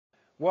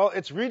Well,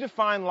 it's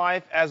redefined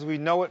life as we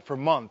know it for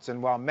months,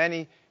 and while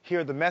many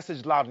hear the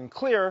message loud and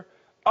clear,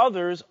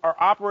 others are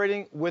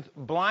operating with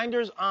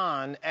blinders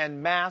on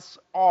and masks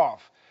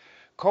off.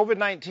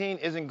 COVID-19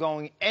 isn't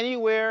going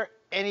anywhere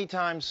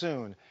anytime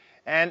soon,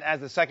 and as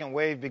the second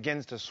wave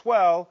begins to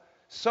swell,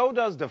 so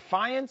does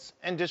defiance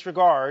and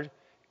disregard,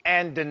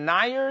 and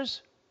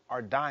deniers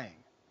are dying.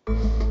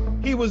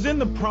 He was in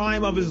the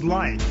prime of his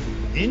life,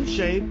 in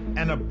shape,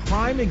 and a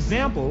prime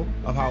example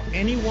of how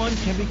anyone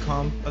can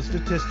become a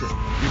statistic.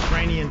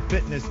 Ukrainian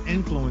fitness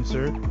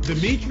influencer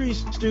Dmitry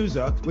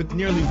Stuzuk, with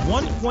nearly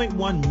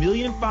 1.1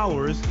 million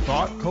followers,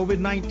 thought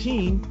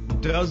COVID-19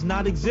 does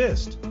not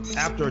exist.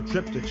 After a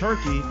trip to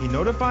Turkey, he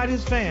notified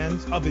his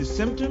fans of his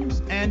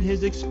symptoms and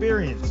his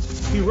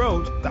experience. He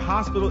wrote, "The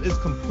hospital is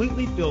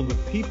completely filled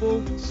with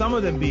people, some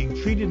of them being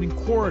treated in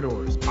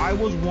corridors. I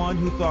was one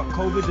who thought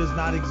COVID does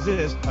not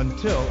exist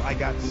until I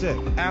got sick."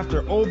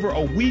 After over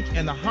a week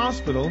in the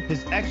hospital,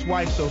 his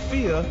ex-wife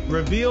Sophia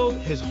revealed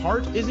his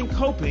heart isn't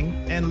coping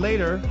and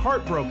later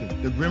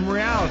heartbroken. The grim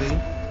reality,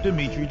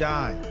 Dmitry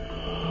died.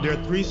 Their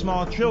 3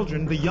 small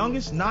children, the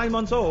youngest 9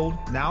 months old,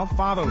 now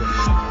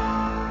fatherless.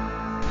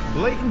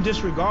 Blatant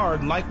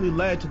disregard likely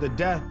led to the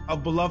death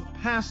of beloved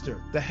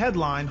pastor. The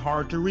headline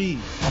hard to read.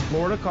 A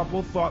Florida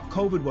couple thought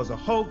COVID was a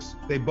hoax.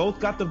 They both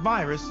got the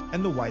virus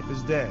and the wife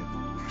is dead.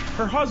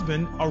 Her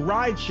husband, a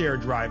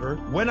rideshare driver,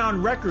 went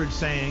on record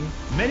saying,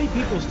 "Many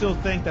people still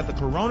think that the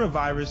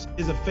coronavirus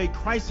is a fake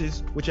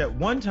crisis, which at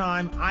one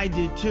time I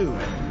did too.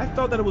 I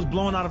felt that it was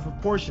blown out of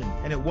proportion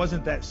and it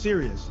wasn't that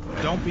serious.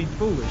 Don't be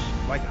foolish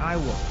like I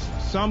was."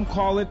 Some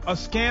call it a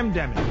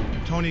scamdemic.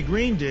 Tony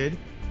Green did,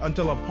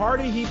 until a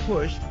party he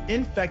pushed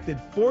infected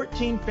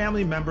 14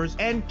 family members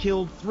and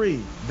killed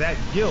 3. That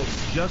guilt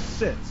just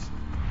sits.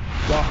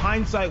 While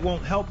hindsight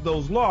won't help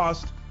those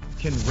lost,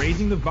 can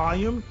raising the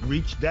volume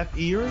reach deaf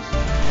ears?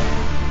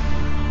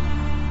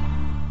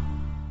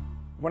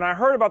 When I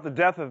heard about the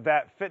death of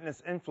that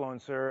fitness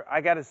influencer,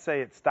 I gotta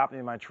say it stopped me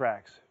in my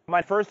tracks.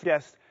 My first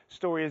guest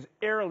story is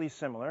eerily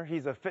similar.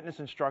 He's a fitness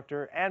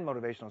instructor and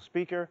motivational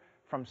speaker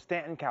from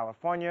Stanton,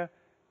 California.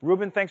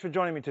 Ruben, thanks for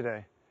joining me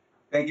today.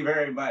 Thank you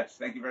very much.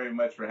 Thank you very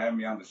much for having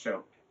me on the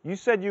show. You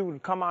said you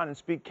would come on and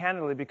speak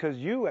candidly because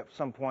you, at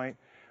some point,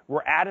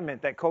 were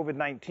adamant that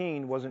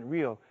COVID-19 wasn't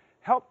real.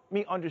 Help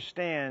me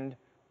understand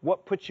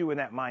what put you in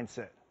that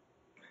mindset.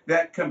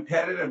 That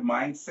competitive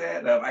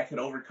mindset of I could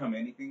overcome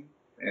anything.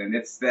 And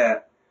it's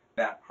that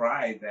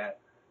pride that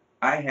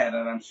I had,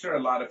 and I'm sure a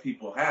lot of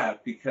people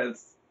have,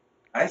 because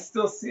I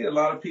still see a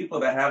lot of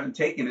people that haven't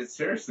taken it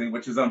seriously,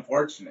 which is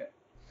unfortunate.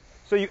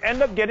 So you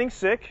end up getting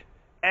sick,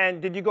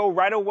 and did you go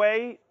right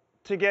away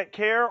to get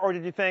care, or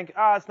did you think,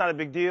 it's not a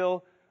big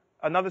deal,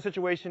 another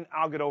situation,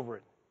 I'll get over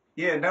it?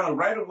 Yeah, no,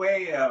 right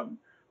away,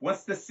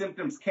 once the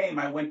symptoms came,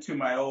 I went to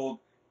my old,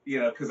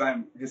 because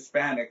I'm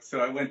Hispanic,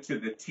 so I went to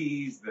the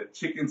teas, the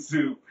chicken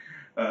soup,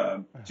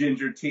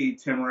 ginger tea,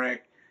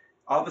 turmeric,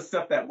 all the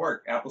stuff that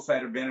worked, apple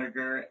cider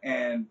vinegar,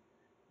 and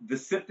the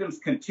symptoms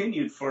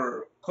continued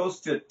for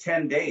close to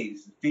 10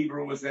 days.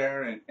 Fever was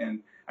there,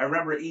 and I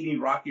remember eating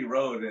Rocky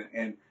Road,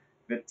 and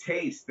the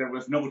taste, there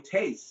was no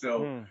taste,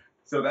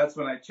 So that's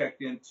when I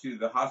checked into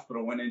the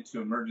hospital, went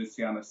into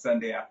emergency on a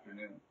Sunday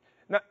afternoon.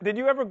 Now, did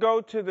you ever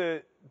go to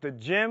the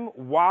gym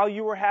while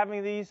you were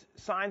having these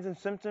signs and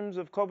symptoms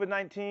of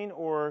COVID-19?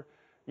 Or,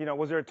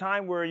 was there a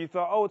time where you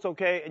thought, it's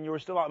okay, and you were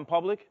still out in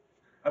public?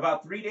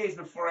 About 3 days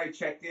before I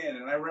checked in,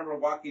 and I remember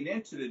walking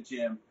into the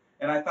gym,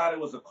 and I thought it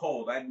was a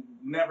cold. I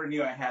never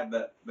knew I had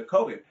the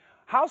COVID.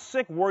 How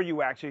sick were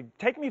you actually?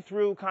 Take me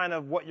through kind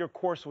of what your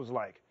course was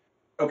like.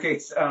 Okay,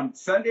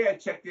 Sunday I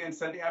checked in,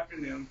 Sunday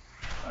afternoon.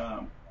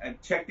 I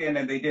checked in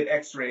and they did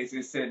x-rays.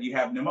 They said, you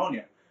have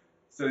pneumonia.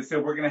 So they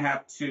said, we're going to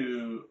have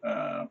to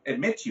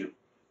admit you.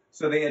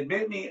 So they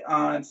admit me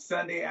on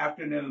Sunday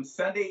afternoon.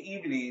 Sunday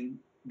evening,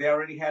 they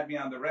already had me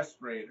on the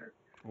respirator,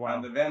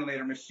 on the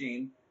ventilator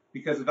machine,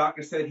 because the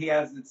doctor said he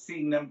hasn't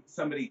seen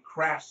somebody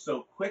crash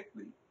so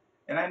quickly.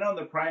 And I know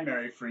the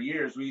primary for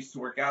years. We used to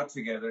work out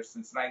together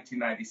since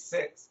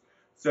 1996.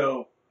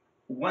 So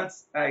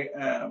once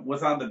I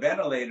was on the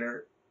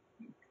ventilator,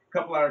 a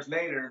couple hours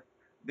later,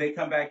 they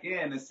come back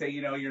in and say,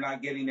 you're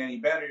not getting any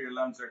better. Your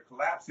lungs are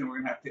collapsing.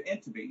 We're going to have to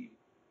intubate you.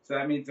 So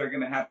that means they're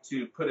going to have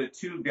to put a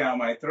tube down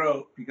my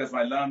throat because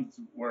my lungs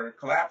were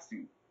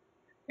collapsing.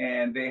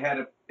 And they had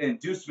to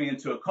induce me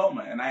into a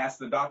coma. And I asked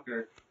the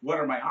doctor, what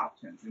are my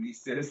options? And he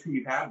says,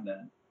 you have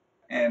none.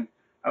 And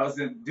I was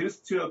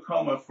induced to a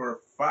coma for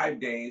 5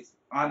 days.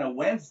 On a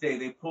Wednesday,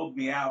 they pulled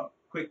me out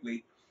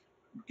quickly,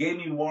 gave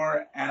me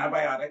more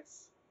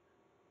antibiotics,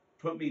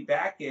 put me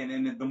back in,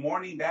 and in the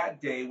morning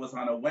that day was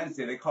on a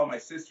Wednesday. They called my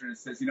sister and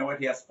says, you know what,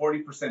 he has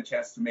 40%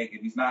 chance to make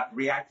it. He's not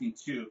reacting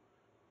to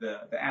the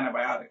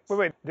antibiotics.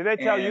 Wait, did they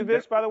tell you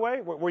this, by the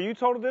way? Were you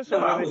told this? No,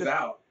 I was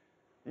out.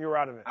 You were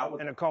out of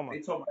it, in a coma.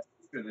 They told my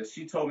sister this.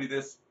 She told me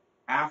this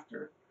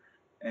after.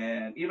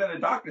 And even the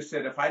doctor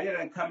said, if I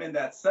didn't come in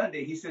that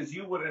Sunday, he says,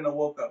 you wouldn't have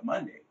woke up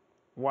Monday.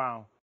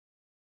 Wow.